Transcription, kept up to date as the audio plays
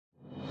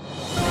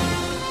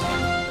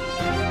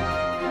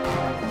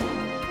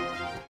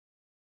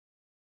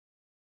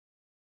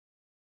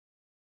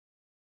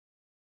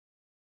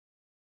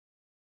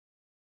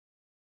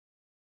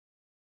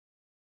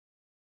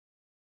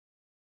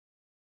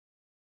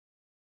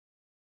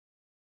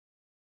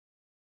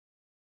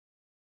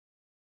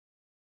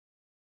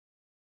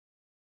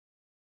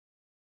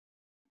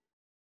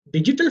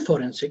Digital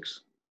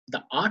forensics,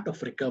 the art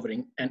of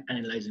recovering and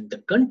analyzing the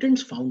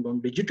contents found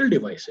on digital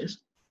devices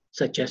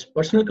such as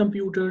personal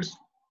computers,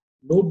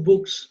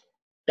 notebooks,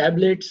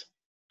 tablets,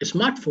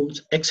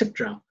 smartphones,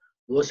 etc.,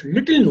 was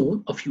little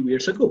known a few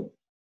years ago.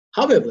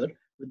 However,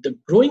 with the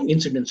growing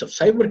incidence of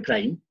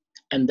cybercrime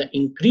and the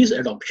increased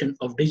adoption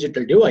of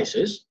digital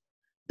devices,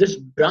 this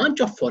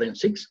branch of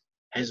forensics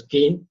has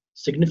gained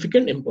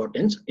significant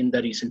importance in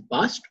the recent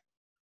past,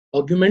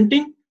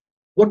 augmenting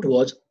what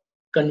was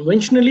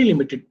conventionally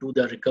limited to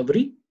the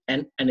recovery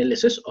and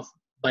analysis of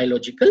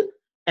biological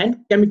and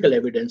chemical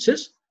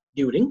evidences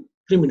during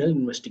criminal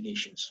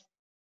investigations.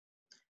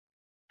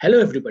 Hello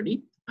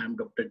everybody, I am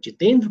Dr.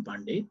 Jeetendra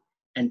Pande,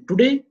 and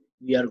today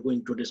we are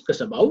going to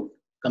discuss about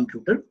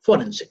computer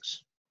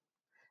forensics.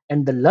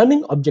 And the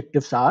learning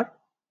objectives are: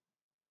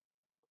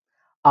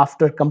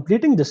 after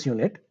completing this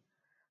unit,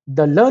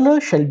 the learner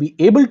shall be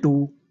able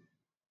to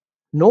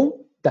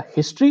know the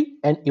history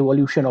and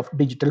evolution of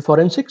digital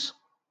forensics,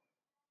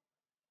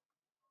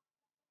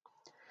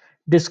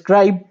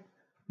 describe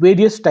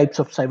various types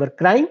of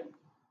cybercrime,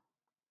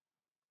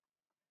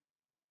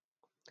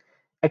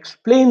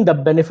 explain the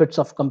benefits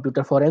of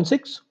computer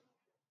forensics,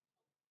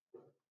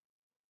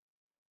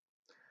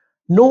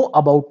 know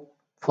about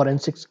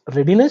forensics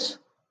readiness,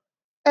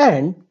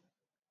 and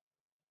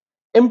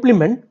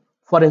implement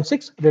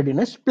forensics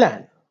readiness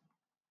plan.